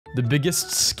The biggest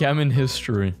scam in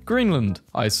history. Greenland,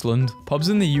 Iceland, pubs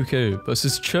in the UK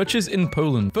versus churches in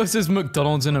Poland versus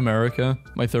McDonald's in America.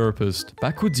 My therapist.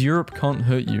 Backwards Europe can't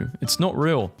hurt you. It's not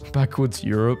real. Backwards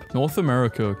Europe. North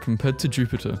America compared to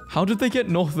Jupiter. How did they get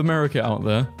North America out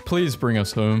there? Please bring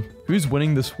us home. Who's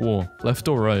winning this war? Left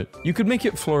or right? You could make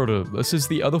it Florida versus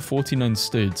the other 49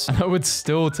 states, and I would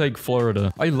still take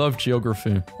Florida. I love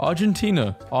geography.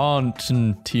 Argentina.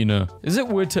 Argentina. Is it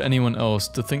weird to anyone else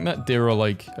to think that deer are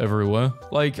like everywhere?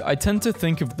 Like, I tend to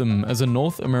think of them as a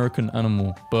North American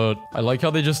animal, but I like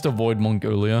how they just avoid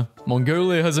Mongolia.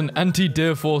 Mongolia has an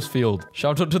anti-deer force field.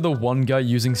 Shout out to the one guy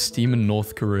using steam in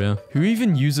North Korea. Who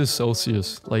even uses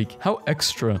Celsius? Like, how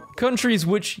extra? Countries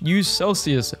which use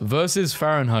Celsius versus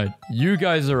Fahrenheit. You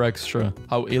guys are extra.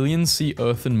 How aliens see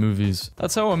Earth in movies.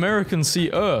 That's how Americans see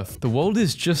Earth. The world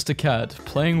is just a cat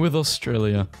playing with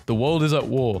Australia. The world is at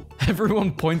war.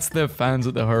 Everyone points their fans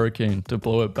at the hurricane to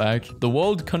blow it back. The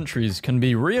world countries can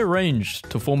be rearranged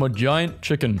to form a giant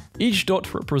chicken. Each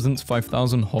dot represents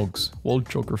 5,000 hogs. World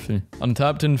geography.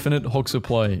 Untapped infinite hog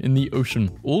supply in the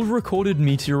ocean. All recorded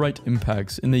meteorite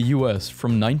impacts in the US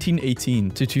from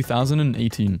 1918 to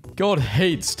 2018. God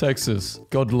hates Texas.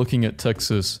 God looking at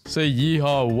Texas. Say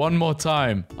yeehaw one more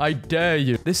time. I dare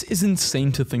you. This is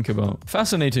insane to think about.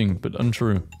 Fascinating, but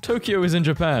untrue. Tokyo is in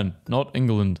Japan, not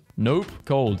England. Nope.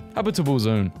 Cold. Habitable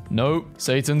zone. Nope.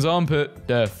 Satan's armpit.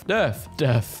 Death. Death.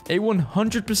 Death. A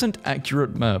 100%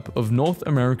 accurate map of North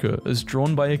America as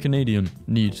drawn by a Canadian.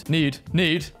 Need.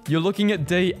 You're looking at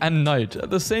day and night at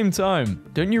the same time.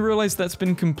 Don't you realize that's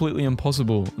been completely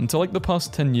impossible until like the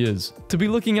past 10 years? To be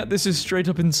looking at this is straight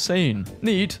up insane.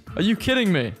 Need. Are you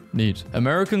kidding me? Need.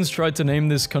 Americans tried to name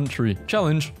this country.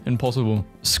 Challenge. Impossible.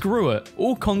 Screw it.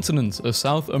 All continents are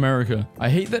South America. I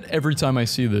hate that every time I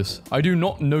see this, I do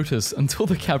not notice until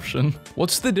the caption.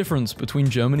 What's the difference between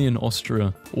Germany and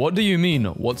Austria? What do you mean,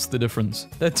 what's the difference?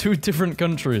 They're two different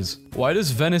countries. Why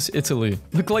does Venice, Italy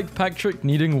look like Patrick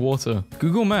needing water?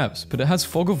 Google Maps, but it has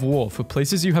fog of war for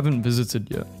places you haven't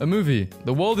visited yet. A movie.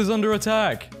 The world is under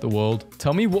attack. The world.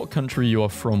 Tell me what country you are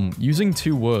from using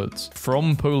 2 words.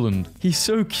 From Poland. He's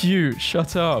so cute.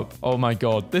 Shut up. Oh my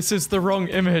god, this is the wrong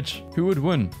image. Who would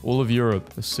win? All of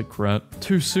Europe. A sick rat.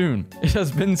 Too soon. It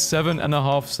has been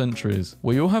 7.5 centuries.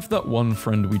 We all have that one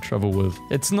friend we travel with.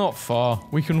 It's not far.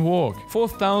 We can walk.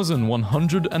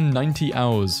 4,190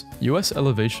 hours. US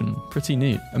elevation. Pretty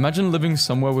neat. Imagine living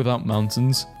somewhere without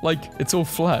mountains. Like, it's all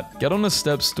flat. Get on a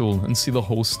step stool and see the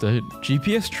whole state.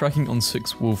 GPS tracking on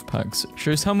 6 wolf packs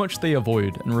shows how much they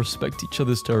avoid and respect each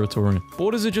other's territory.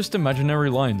 Borders are just imaginary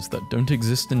lines that don't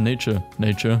exist in nature.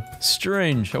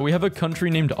 Strange how we have a country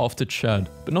named after Chad,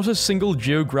 but not a single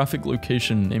geographic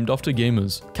location named after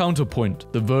gamers.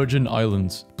 Counterpoint, the Virgin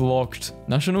Islands. Blocked.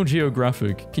 National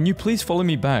Geographic, can you please follow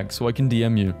me back so I can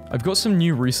DM you? I've got some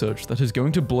new research that is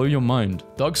going to blow your mind.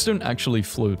 Ducks don't actually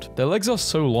float. Their legs are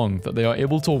so long that they are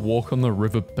able to walk on the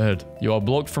river bed. You are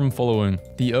blocked from following.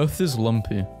 The earth is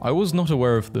lumpy. I was not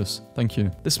aware of this. Thank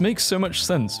you. This makes so much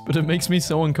sense, but it makes me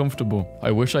so uncomfortable.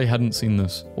 I wish I hadn't seen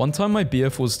this. One time my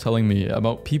BF was telling me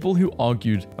about people who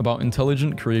argued about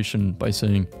intelligent creation by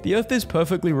saying, the earth is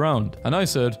perfectly round. And I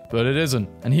said, but it isn't.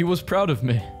 And he was proud of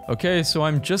me. Okay, so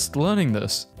I'm just learning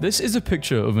this. This is a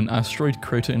picture of an asteroid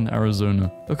crater in Arizona.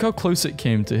 Look how close it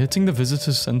came to hitting the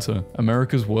visitor center.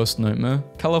 America's worst nightmare.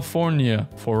 California,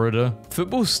 Florida.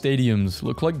 Football stadiums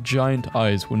look like giant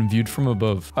eyes when viewed from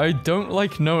above. I don't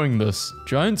like knowing this.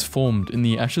 Giants formed in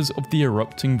the ashes of the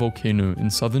erupting volcano in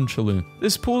southern Chile.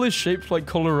 This pool is shaped like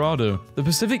Colorado. The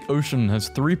Pacific Ocean has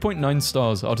 3.9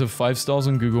 stars out of 5 stars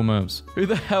on Google Maps. Who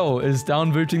the hell is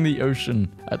downvoting the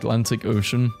ocean? Atlantic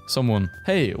Ocean? Someone.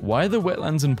 Hey, why are the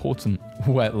wetlands important?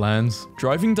 Wetlands.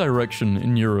 Driving direction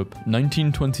in Europe,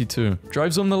 1922.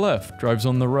 Drives on the left, drives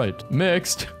on the right.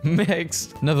 Mixed.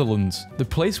 Netherlands. The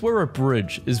place where a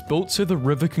bridge is built so the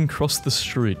river can cross the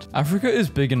street. Africa is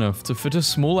big enough to fit a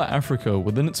smaller Africa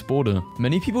within its border.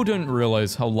 Many people don't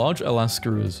realize how large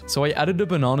Alaska is, so I added a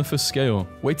banana for scale.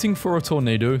 Waiting for a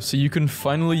tornado so you can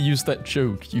finally use that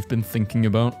joke you've been thinking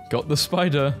about. Got the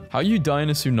spider. How you die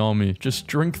in a tsunami. Just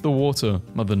drink the water,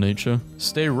 Mother Nature.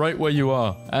 Stay right where you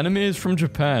are. Anime is from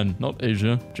Japan, not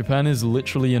Asia. Japan is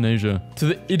literally in Asia. To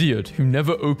the idiot who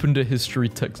never opened a history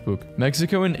textbook.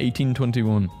 Mexico in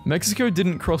 1821. Mexico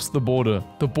didn't cross the border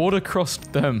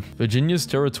crossed them. Virginia's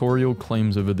territorial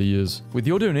claims over the years. With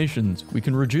your donations, we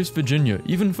can reduce Virginia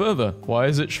even further. Why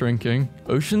is it shrinking?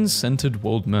 Ocean-centered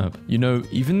world map. You know,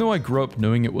 even though I grew up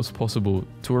knowing it was possible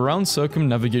to around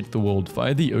circumnavigate the world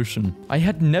via the ocean, I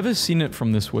had never seen it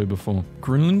from this way before.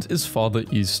 Greenland is farther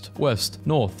east, west,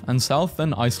 north, and south,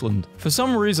 then Iceland. For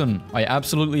some reason, I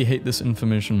absolutely hate this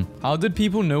information. How did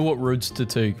people know what roads to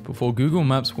take before Google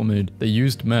Maps were made? They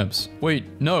used maps. Wait,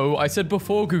 no, I said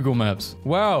before Google Maps.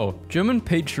 Wow, German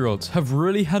patriots have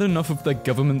really had enough of their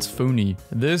government's phony.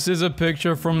 This is a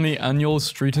picture from the annual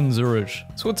street in Zurich,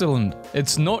 Switzerland.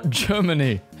 It's not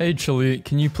Germany. Hey Chile,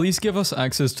 can you please give us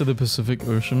access to the Pacific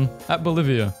Ocean? At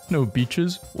Bolivia, no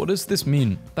beaches? What does this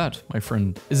mean? That, my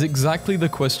friend, is exactly the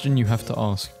question you have to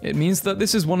ask. It means that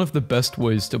this is one of the best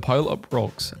ways to pile up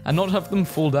rocks and not have them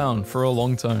fall down for a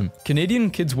long time.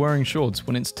 Canadian kids wearing shorts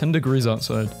when it's 10 degrees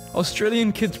outside.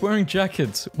 Australian kids wearing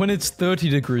jackets when it's 30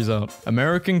 degrees out.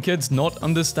 American kids not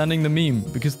understanding the meme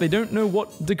because they don't know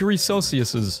what degree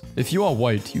Celsius is. If you are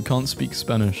white, you can't speak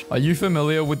Spanish. Are you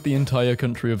familiar with the entire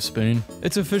country of Spain?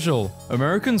 It's official.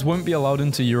 Americans won't be allowed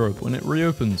into Europe when it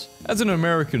reopens. As an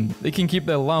American, they can keep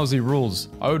their lousy rules.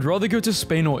 I would rather go to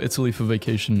Spain or Italy for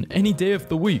vacation any day of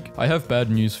the week. I have bad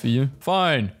news for you.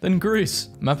 Fine, then Greece.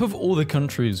 Map of all the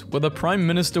countries where the Prime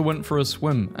Minister went for a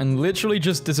swim and literally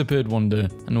just disappeared one day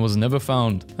and was never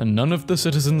found, and none of the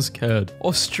citizens cared.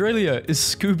 Australia is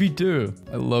Scooby-Doo.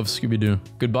 I love Scooby-Doo.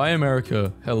 Goodbye,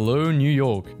 America. Hello, New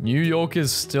York. New York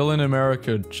is still in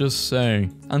America, just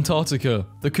saying. Antarctica,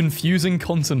 the confusing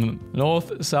continent.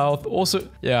 North, south, also...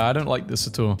 Yeah, I don't like this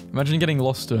at all. Imagine getting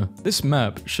lost here. This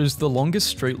map shows the longest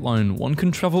straight line one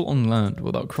can travel on land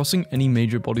without crossing any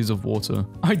major bodies of water.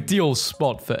 Ideal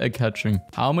spot for egg hatching.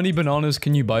 How many bananas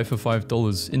can you buy for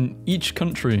 $5 in each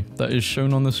country that is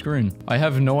shown on the screen? I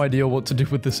have no idea what to do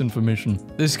with this information.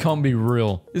 This can't be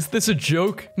real. Is this a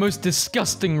joke? Most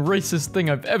disgusting racist thing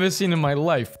I've ever seen in my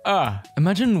life.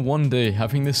 Imagine one day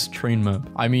having this train map.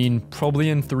 I mean,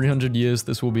 probably in 300 years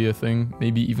this will be a thing,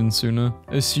 maybe even sooner.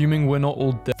 Assuming we're not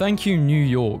all dead. Thank you, New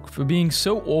York, for being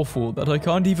so awful that I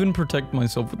can't even protect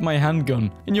myself with my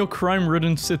handgun in your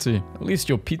crime-ridden city. At least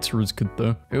your pizza is good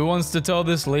though. Who wants to tell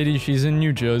this lady she's in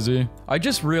New Jersey? I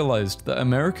just realized that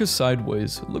America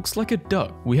sideways looks like a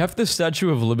duck. We have the Statue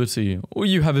of Liberty. All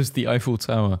you have is the Eiffel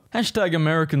Tower. Hashtag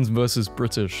Americans versus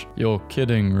British. You're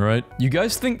kidding, right? You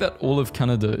guys think that all of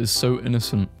Canada is so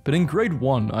innocent, but in grade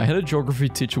 1, I had a geography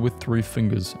teacher with 3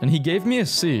 fingers, and he gave me a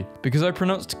C because I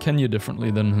pronounced Kenya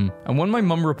differently than him. And when my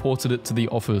mum reported it to the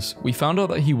office, we found out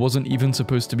that he wasn't even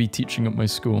supposed to be teaching at my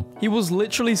school. He was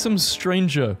literally some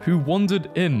stranger who wandered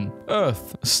in.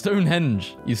 Earth,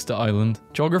 Stonehenge, Easter Island.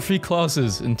 Geography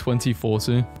classes in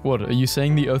 2040. What, are you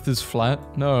saying the Earth is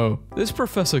flat? No. This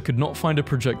professor could not find a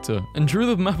projector and drew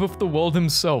the map of the world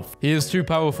himself. He is too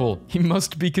powerful. He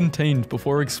must be contained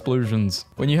before explosions.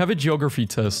 When you have a geography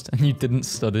test and you didn't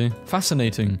study.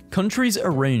 Fascinating. Countries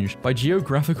arranged by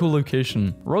geographical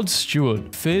location. Rod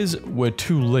Stewart fears we're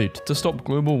too late to stop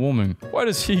global warming. Why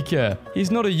does he care?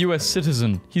 He's not a US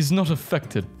citizen. He's not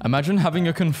affected. Imagine having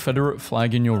a Confederate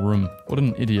flag in your room. What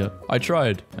an idiot. I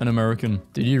tried. An American.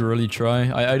 Did you really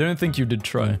try? I don't think you did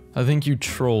try. I think you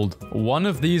trolled. One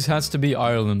of these has to be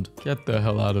Ireland. Get the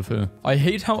hell out of here. I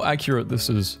hate how accurate this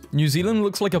is. New Zealand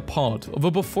looks like a part of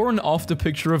a before and after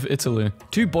picture of Italy.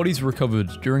 2 bodies recovered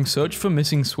during search for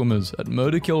missing swimmers at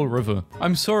Murderkill River.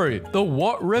 I'm sorry, the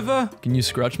what river? Can you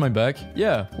scratch my back?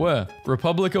 Yeah, where?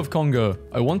 Republic of Congo.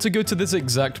 I want to go to this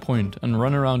exact point and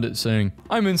run around it saying,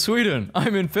 I'm in Sweden,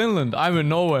 I'm in Finland, I'm in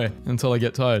Norway, until I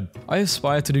get tired. I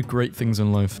aspire to do great things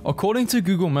in life. According to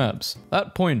Google Maps,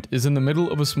 that point is in the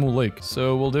middle of a small lake,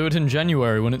 so we'll do it in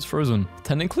January when it's frozen.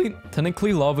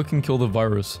 Technically lava can kill the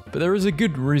virus, but there is a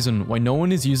good reason why no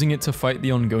one is using it to fight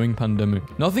the ongoing pandemic.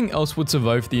 Nothing else would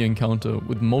survive the encounter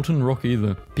with molten rock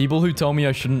either. People who tell me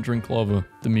I shouldn't drink lava.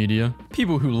 The media.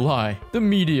 People who lie. The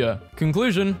media.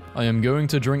 Conclusion, I am going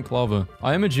to drink lava.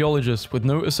 I am a geologist with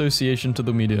no association to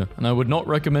the media, and I would not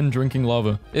recommend drinking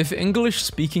lava. If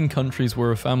English-speaking countries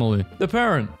were a family, the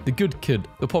parent, the good kid,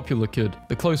 the popular kid,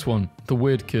 the close one, the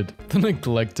weird kid, the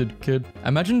neglected kid.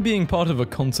 Imagine being part of a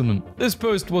continent. This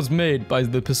post was made by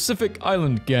the Pacific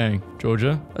Island Gang.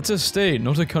 Georgia? That's a state,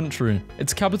 not a country.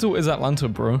 Its capital is Atlanta,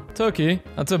 bro. Turkey?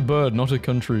 That's a bird, not a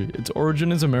country. Its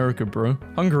origin is America, bro.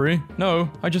 Hungary? No,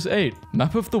 I just ate.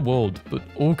 Map of the world, but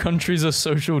all countries are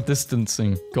social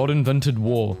distancing. God invented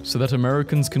war so that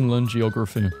Americans can learn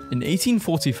geography. In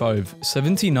 1845,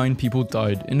 79 people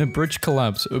died in a bridge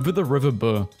collapse over the River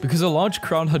Burr because a large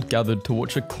crowd had gathered to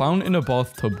watch a clown in a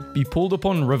bathtub be pulled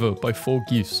upon river by 4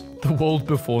 geese. The world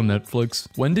before Netflix.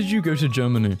 When did you go to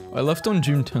Germany? I left on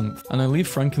June 10th, and I leave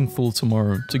Frankenthal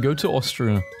tomorrow to go to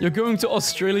Austria. You're going to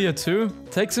Australia too?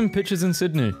 Take some pictures in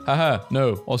Sydney. Haha,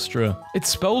 no, Austria. It's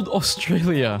spelled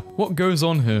Australia. What goes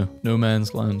on here? No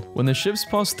man's land. When the ships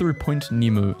pass through Point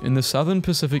Nemo in the southern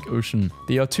Pacific Ocean,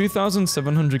 they are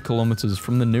 2,700 kilometers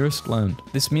from the nearest land.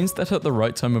 This means that at the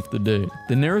right time of the day,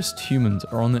 the nearest humans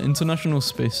are on the International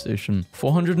Space Station,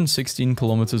 416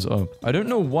 kilometers up. I don't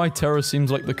know why terror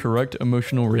seems like the correct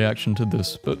emotional reaction to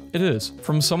this, but it is.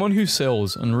 From someone who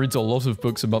sails and reads a lot of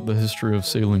books about the history of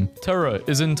sailing, terror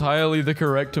is entirely the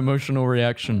correct emotional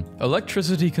reaction.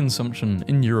 Electricity consumption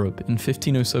in Europe in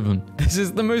 1507. This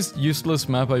is the most useless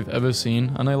map I've ever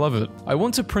seen, and I love it. I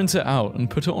want to print it out and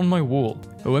put it on my wall.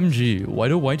 OMG, why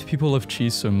do white people love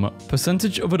cheese so much?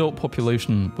 Percentage of adult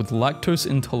population with lactose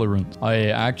intolerant. I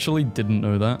actually didn't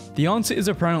know that. The answer is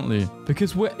apparently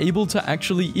because we're able to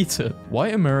actually eat it. Why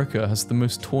America has the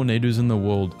most tornadoes in the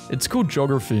world? It's called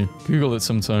geography. Google it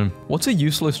sometime. What's a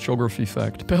useless geography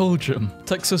fact? Belgium.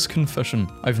 Texas confession.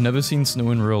 I've never seen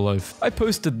snow in real life. I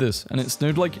posted this and it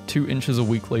snowed like 2 inches a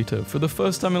week later for the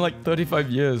first time in like 35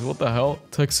 years. What the hell?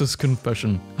 Texas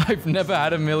confession. I've never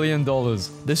had $1 million.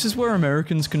 This is where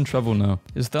Americans can travel now.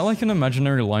 Is there like an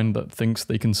imaginary line that thinks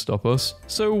they can stop us?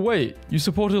 So wait, you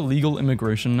support illegal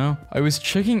immigration now? I was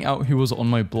checking out who was on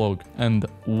my blog, and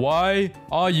why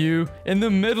are you in the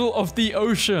middle of the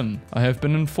ocean? I have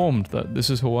been informed that this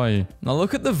is Hawaii. Now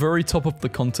look at the very top of the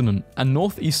continent, and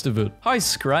northeast of it. Hi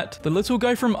Scrat, the little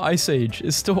guy from Ice Age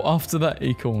is still after that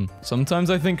acorn. Sometimes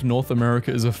I think North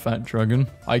America is a fat dragon.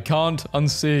 I can't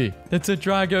unsee. It's a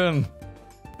dragon!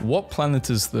 What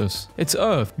planet is this? It's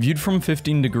Earth, viewed from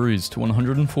 15 degrees to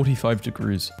 145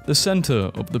 degrees. The center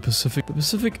of the Pacific. The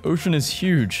Pacific Ocean is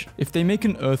huge. If they make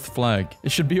an Earth flag,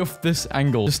 it should be off this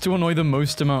angle, just to annoy the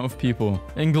most amount of people.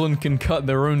 England can cut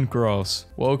their own grass.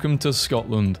 Welcome to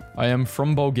Scotland. I am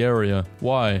from Bulgaria.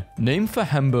 Why? Name for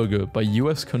hamburger by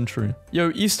US country.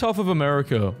 Yo, east half of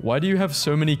America, why do you have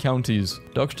so many counties?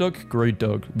 Duck Duck Grey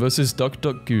Duck versus Duck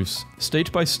Duck Goose.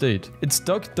 State by state. It's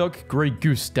Duck Duck Grey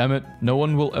Goose, damn it. No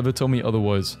one will ever tell me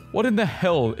otherwise. What in the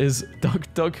hell is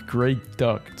Duck Duck Grey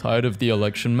Duck? Tired of the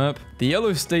election map? The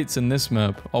yellow states in this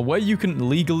map are where you can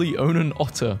legally own an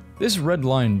otter. This red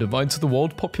line divides the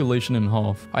world population in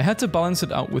half. I had to balance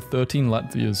it out with 13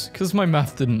 Latvias, cause my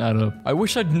math didn't add up. I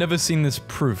wish I'd never seen this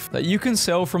proof that you can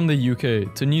sail from the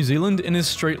UK to New Zealand in a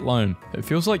straight line. It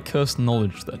feels like cursed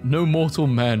knowledge that no mortal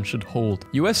man should hold.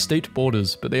 US state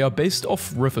borders, but they are based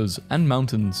off rivers and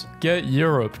mountains. Get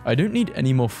Europe. I don't need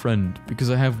any more friend,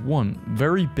 because I have one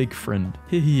very big friend.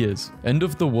 Here he is. End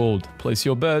of the world. Place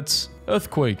your bets.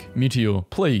 Earthquake, meteor,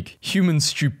 plague, human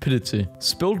stupidity.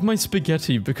 Spilled my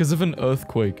spaghetti because of an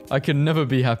earthquake. I can never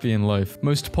be happy in life.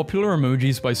 Most popular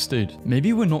emojis by state.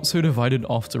 Maybe we're not so divided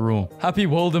after all. Happy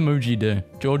World Emoji Day.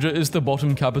 Georgia is the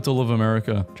bottom capital of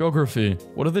America. Geography.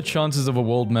 What are the chances of a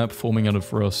world map forming out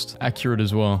of rust? Accurate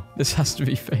as well. This has to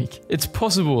be fake. It's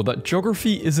possible that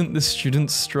geography isn't the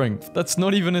student's strength. That's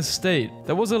not even a state.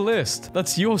 There was a list.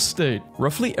 That's your state.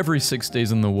 Roughly every 6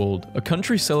 days in the world, a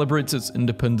country celebrates its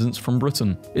independence from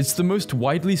Britain. It's the most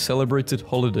widely celebrated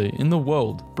holiday in the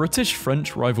world.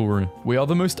 British-French rivalry. We are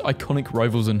the most iconic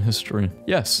rivals in history.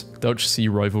 Yes, Dutch Sea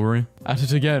rivalry. At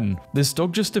it again. This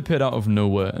dog just appeared out of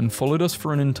nowhere and followed us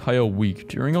for an entire week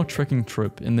during our trekking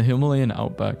trip in the Himalayan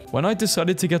outback. When I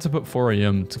decided to get up at 4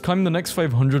 AM to climb the next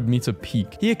 500-meter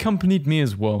peak, he accompanied me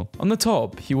as well. On the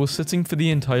top, he was sitting for the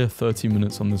entire 30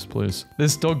 minutes on this place.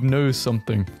 This dog knows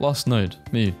something. Last night,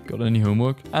 me, got any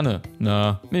homework? Anna,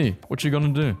 nah. Me, what you gonna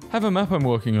do? Have a map I'm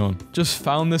working on. Just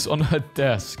found this on her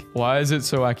desk. Why is it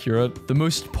so accurate? The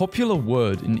most popular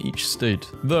word in each state.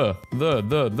 The.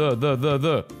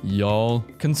 Y'all.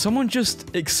 Can someone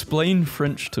just explain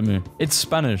French to me? It's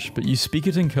Spanish, but you speak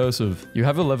it in cursive. You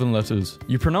have 11 letters.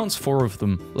 You pronounce 4 of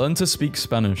them. Learn to speak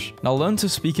Spanish. Now learn to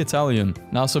speak Italian.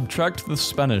 Now subtract the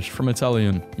Spanish from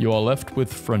Italian. You are left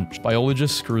with French.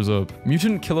 Biologist screws up.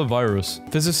 Mutant killer virus.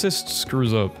 Physicist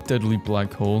screws up. Deadly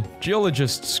black hole.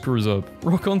 Geologist screws up.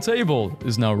 Rock on table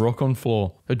is now rock on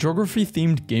floor. A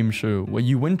geography-themed game show where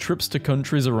you win trips to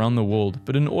countries around the world,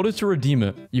 but in order to redeem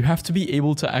it, you have to be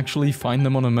able to actually find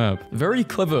them on a map. Very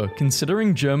clever,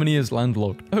 considering Germany is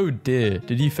landlocked. Oh dear,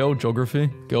 did you fail geography?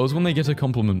 Girls when they get a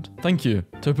compliment. Thank you.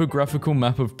 Topographical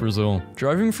map of Brazil.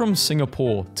 Driving from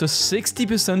Singapore to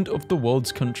 60% of the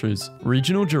world's countries.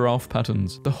 Regional giraffe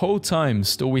patterns. The whole time,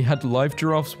 still we had live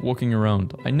giraffes walking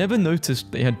around. I never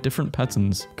noticed they had different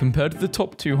patterns. Compared to the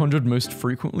top 200 most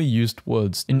frequently frequently used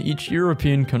words in each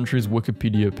European country's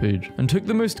Wikipedia page and took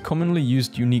the most commonly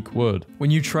used unique word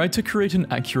when you tried to create an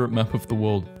accurate map of the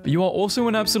world. But you are also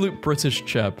an absolute British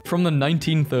chap from the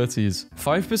 1930s.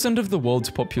 5% of the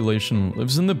world's population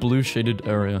lives in the blue shaded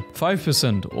area.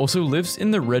 5% also lives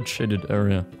in the red shaded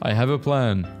area. I have a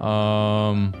plan.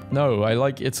 No, I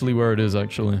like Italy where it is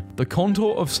actually. The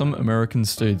contour of some American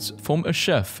states form a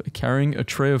chef carrying a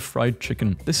tray of fried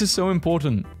chicken. This is so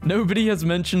important. Nobody has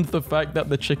mentioned the fact that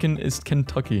the chicken is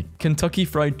Kentucky. Kentucky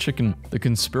Fried Chicken. The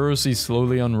conspiracy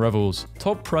slowly unravels.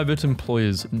 Top private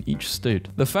employers in each state.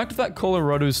 The fact that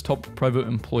Colorado's top private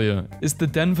employer is the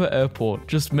Denver airport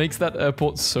just makes that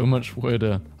airport so much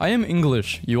weirder. I am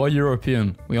English, you are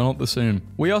European. We are not the same.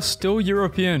 We are still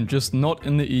European, just not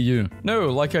in the EU. No,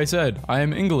 like I said, I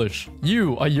am English.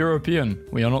 You are European.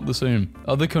 We are not the same.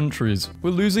 Other countries.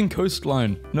 We're losing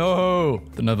coastline. No!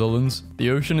 The Netherlands. The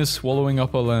ocean is swallowing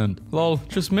up our land. Lol,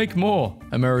 just make more.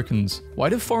 Americans. Why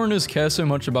do foreigners care so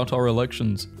much about our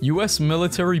elections? US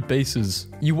military bases.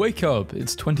 You wake up,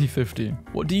 it's 2050.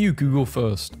 What do you Google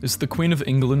first? Is the Queen of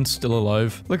England still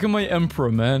alive? Look at my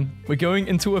emperor, man. We're going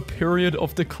into a period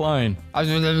of decline.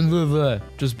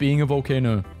 Just being a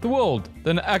volcano. The world.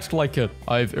 Then act like it.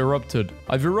 I've erupted.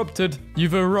 I've erupted.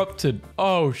 You've erupted.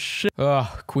 Oh shit.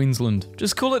 Queensland.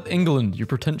 Just call it England, you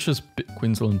pretentious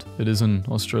Queensland. It is in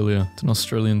Australia. It's an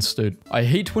Australian state. I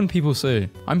hate when people say,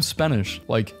 I'm Spanish.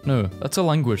 Like, no, that's a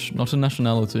language, not a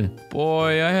nationality.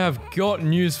 Boy, I have got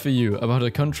news for you about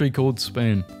a country called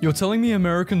Spain. You're telling me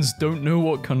Americans don't know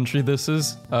what country this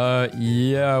is?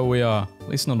 Yeah, we are. At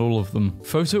least not all of them.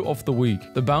 Photo of the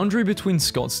week. The boundary between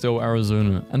Scottsdale,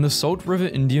 Arizona and the Salt River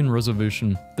Indian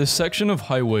Reservation. This section of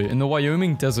highway in the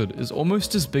Wyoming desert is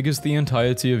almost as big as the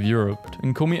entirety of Europe,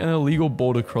 and call me an illegal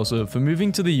border crosser for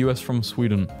moving to the US from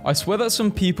Sweden. I swear that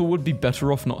some people would be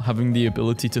better off not having the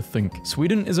ability to think.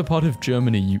 Sweden is a part of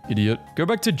Germany, you idiot. Go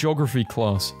back to geography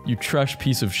class, you trash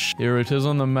piece of shit. Here it is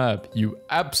on the map, you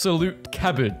absolute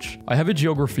cabbage. I have a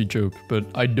geography joke, but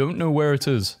I don't know where it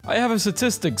is. I have a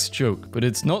statistics joke, but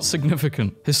it's not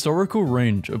significant. Historical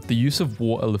range of the use of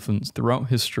war elephants throughout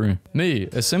history. Me,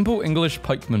 a simple English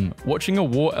pikeman, watching a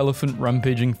war elephant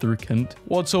rampaging through Kent.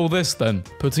 What's all this then?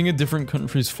 Putting a different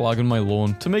country's flag on my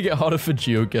lawn to make it harder for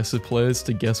GeoGuessr players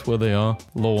to guess where they are.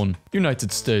 Lawn.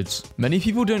 United States. Many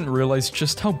people don't realize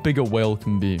just how big a whale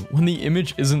can be when the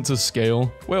image isn't to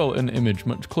scale. Well, an image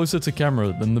much closer to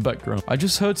camera than the background. I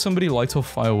just heard somebody light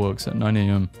off fireworks at 9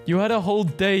 AM. You had a whole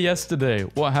day yesterday.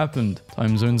 What happened?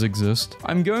 Time zones exist.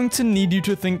 I'm going to need you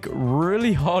to think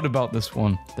really hard about this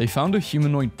one. They found a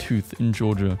humanoid tooth in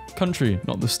Georgia. Country,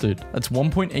 not the state. That's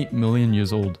 1.8 million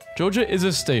years old. Georgia is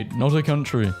a state, not a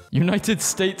country. United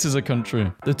States is a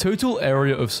country. The total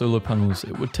area of solar panels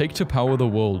it would take to power the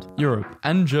world, Europe,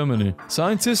 and Germany.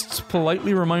 Scientists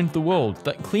politely remind the world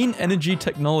that clean energy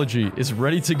technology is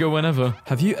ready to go whenever.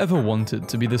 Have you ever wanted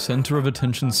to be the center of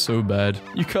attention so bad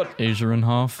you cut Asia in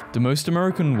half? Do most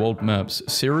American world maps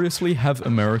seriously have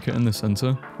America in the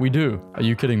center? We do. Are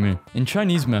you kidding me? In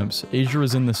Chinese maps, Asia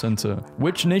is in the center.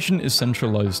 Which nation is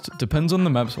centralized depends on the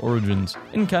map's origins.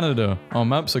 In Canada, our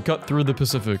maps are cut through the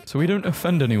Pacific, so we don't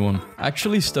offend anyone.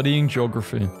 Actually studying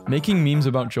geography. Making memes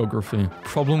about geography.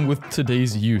 Problem with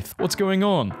today's youth. What's going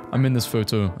on? I'm in this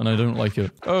photo, and I don't like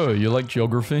it. Oh, you like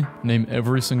geography? Name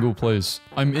every single place.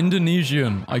 I'm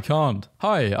Indonesian. I can't.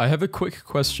 Hi, I have a quick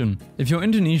question. If you're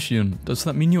Indonesian, does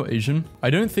that mean you're Asian? I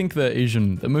don't think they're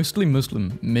Asian. They're mostly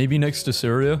Muslim. Maybe next to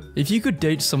Syria? If you could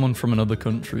date someone from another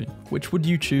country, which would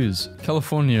you choose?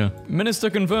 California. Minister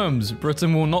confirms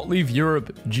Britain will not leave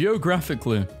Europe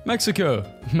geographically. Mexico.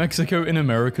 Mexico in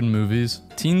American movies.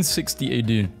 Teens 60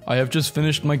 AD. I have just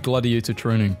finished my gladiator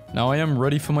training. Now I am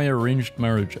ready for my arranged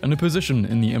marriage and a position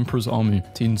in the Emperor's army.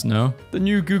 Teens now. The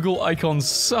new Google icons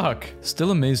suck.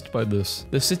 Still amazed by this.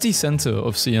 The city center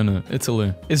of Siena,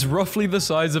 Italy, is roughly the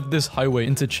size of this highway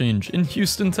interchange in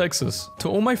Houston, Texas. To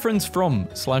all my friends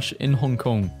from/in Hong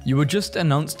Kong, you were just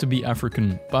announced to be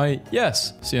African by,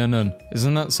 yes, CNN.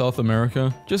 Isn't that South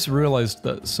America? Just realized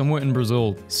that somewhere in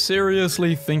Brazil.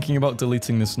 Seriously thinking about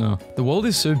deleting this now. The world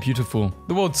is so beautiful.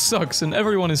 The world sucks and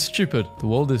everyone is stupid. The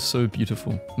world is so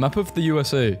beautiful. Map of the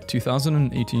USA,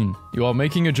 2018. You are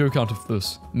making a joke out of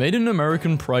this. Made an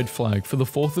American pride flag for the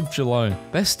 4th of July.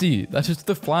 Bestie, that is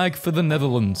the flag for the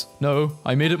Netherlands. No,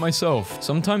 I made it myself.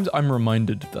 Sometimes I'm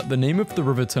reminded that the name of the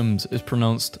River Thames is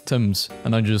pronounced Thames,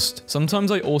 and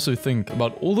sometimes I also think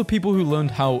about all the people who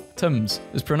learned how Thames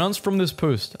is pronounced from this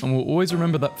post and will always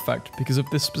remember that fact because of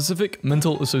this specific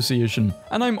mental association.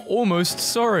 And I'm almost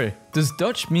sorry. Does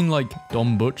Dutch mean like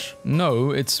Dom Butch?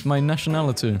 No, it's my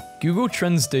nationality. Google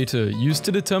Trends data used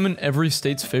to determine every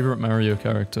state's favorite Mario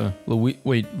character.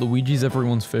 Luigi's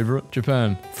everyone's favorite?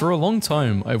 Japan. For a long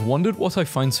time, I've wondered what I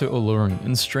find so alluring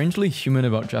and strangely human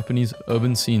about Japanese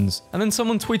urban scenes. And then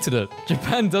someone tweeted it.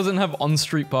 Japan doesn't have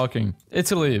on-street parking.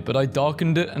 Italy, but I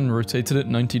darkened it and rotated it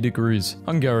 90 degrees.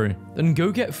 Hungary. Then go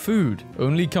get food.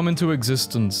 Only come into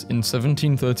existence in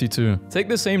 1732. Take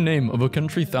the same name of a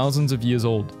country thousands of years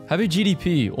old. Have a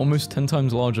GDP almost 10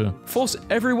 times larger. Force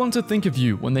everyone to think of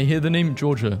you when they hear the name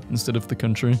Georgia instead of the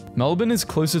country. Melbourne is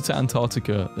closer to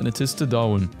Antarctica than it is to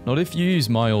Darwin. Not if you use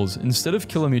miles instead of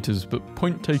kilometers, but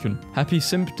point taken. Happy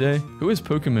Simp Day. Who is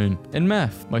Pokemon? In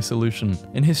math, my solution.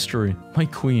 In history, my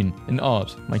queen. In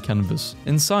art, my canvas.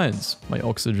 In science, my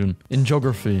oxygen. In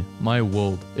geography, my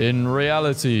world. In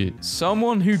reality,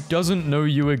 someone who doesn't know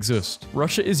you exist.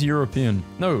 Russia is European.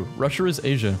 No, Russia is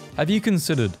Asia. Have you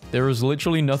considered there is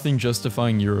literally nothing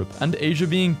justifying Europe and Asia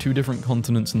being two different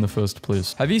continents in the first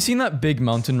place? Have you seen that big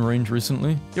mountain range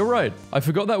recently? You're right. I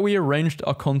forgot that we arranged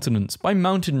our continents by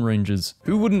mountain ranges.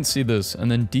 Who wouldn't see this and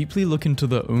then deeply look into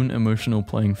their own emotional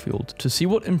playing field to see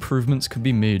what improvements could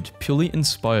be made purely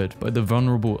inspired by the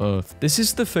vulnerable Earth? This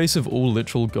is the face of all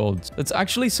literal gods. It's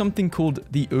actually something called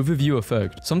the overview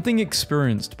effect, something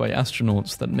experienced by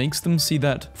astronauts that makes them see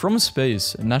that from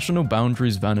space, national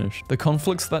boundaries vanish, the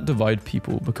conflicts that divide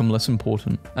people become less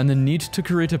important, and the need to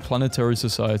create a planetary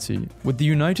society with the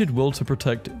united will to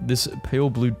protect this pale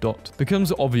blue dot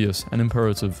becomes obvious and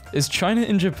imperative. Is China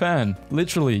in Japan?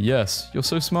 Literally, yes. You're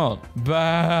so smart.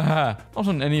 Bah! Not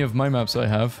on any of my maps I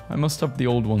have. I must have the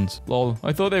old ones. Lol.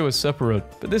 I thought they were separate,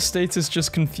 but this status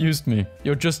just confused me.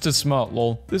 You're just as smart,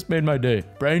 lol. This made my day.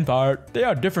 Brain fart. They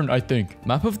are different, I think.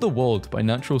 Map of the world by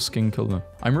natural skin color.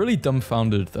 I'm really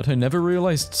dumbfounded that I never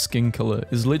realized skin color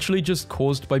is literally just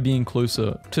caused by being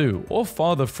closer to or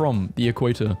farther from the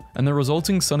equator and the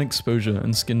resulting sun exposure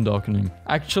and skin darkening.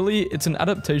 Actually, it's an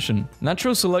adaptation.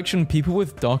 Natural selection, people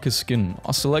with darker skin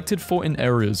are selected for in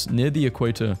areas near the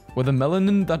equator where the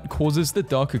melanin that causes the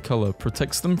darker color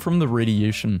protects them from the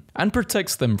radiation and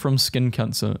protects them from skin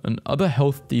cancer and other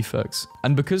health defects.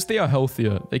 And because they are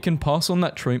healthier, they can pass on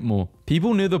that trait more.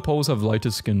 People near the poles have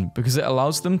lighter skin because it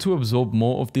allows them to absorb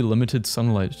more of the limited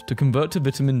sunlight to convert to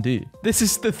vitamin D. This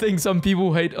is the thing some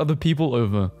people hate other people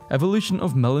over. Evolution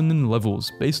of melanin levels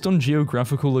based on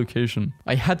geographical location.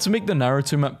 I had to make the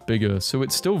Naruto map bigger so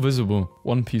it's still visible.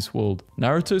 One Piece world.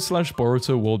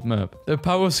 Naruto/Boruto world map. They're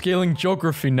power scaling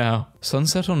geography now.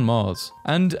 Sunset on Mars.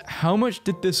 And how much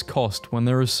did this cost when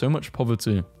there is so much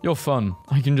poverty? You're fun,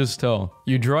 I can just tell.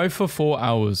 You drive for 4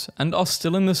 hours and are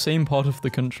still in the same part of the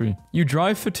country. You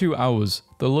drive for 2 hours.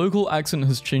 The local accent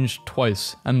has changed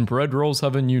twice, and bread rolls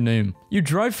have a new name. You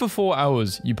drive for 4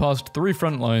 hours, you passed 3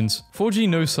 front lines, 4G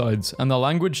no sides, and the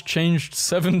language changed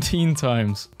 17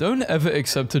 times. Don't ever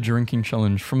accept a drinking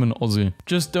challenge from an Aussie.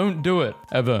 Just don't do it,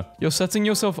 ever. You're setting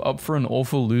yourself up for an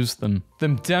awful lose then.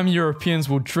 Them damn Europeans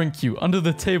will drink you under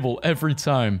the table every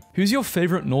time. Who's your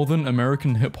favorite Northern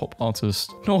American hip-hop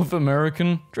artist? North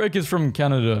American? Drake is from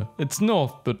Canada. It's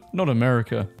North, but not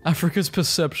America. Africa's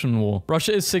perception war.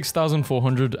 Russia is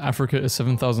 6,400, Africa is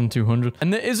 7,200.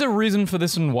 And there is a reason for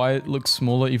this and why it looks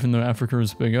smaller even though Africa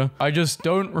is bigger. I just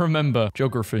don't remember.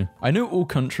 Geography. I know all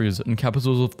countries and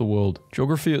capitals of the world.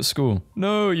 Geography at school.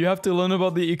 No, you have to learn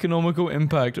about the economical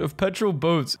impact of petrol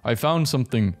boats. I found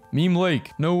something. Meme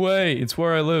Lake. No way, it's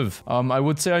where I live. I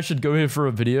would say I should go here for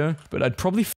a video, but I'd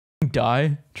probably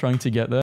die trying to get there.